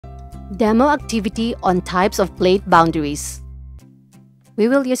Demo activity on types of plate boundaries. We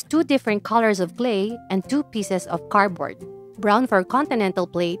will use two different colors of clay and two pieces of cardboard, brown for Continental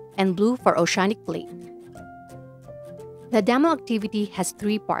plate and blue for Oceanic plate. The demo activity has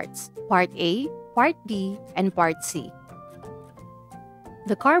three parts, Part A, Part B, and Part C.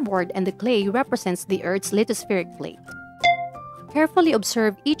 The cardboard and the clay represents the Earth's lithospheric plate. Carefully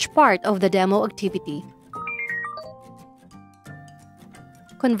observe each part of the demo activity.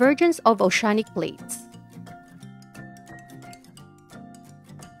 Convergence of oceanic plates.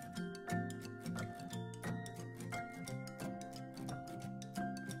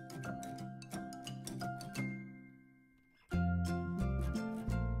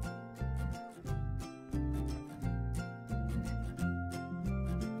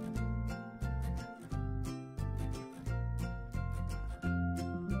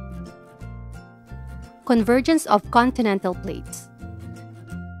 Convergence of continental plates.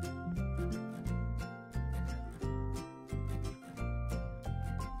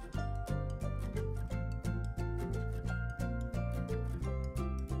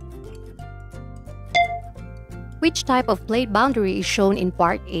 Which type of plate boundary is shown in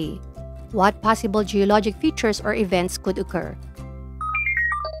Part A? What possible geologic features or events could occur?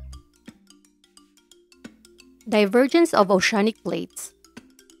 Divergence of oceanic plates.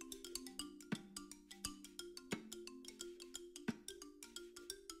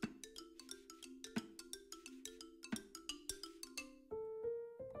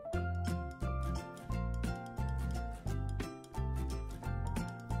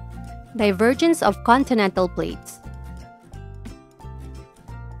 Divergence of continental plates.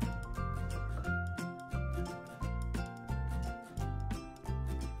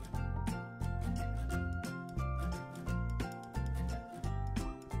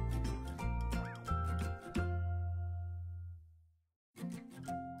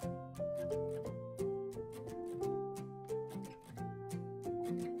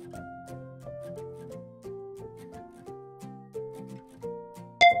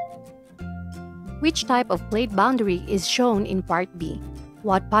 Which type of plate boundary is shown in Part B?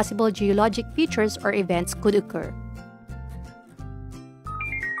 What possible geologic features or events could occur?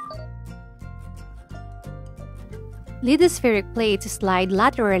 Lithospheric plates slide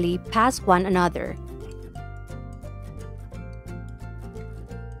laterally past one another.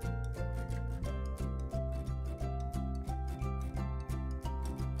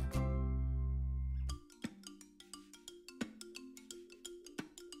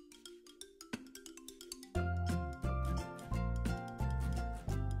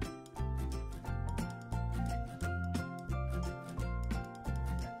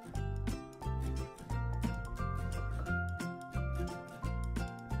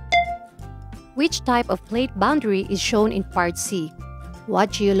 Which type of plate boundary is shown in Part C?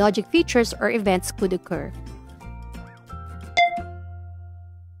 What geologic features or events could occur?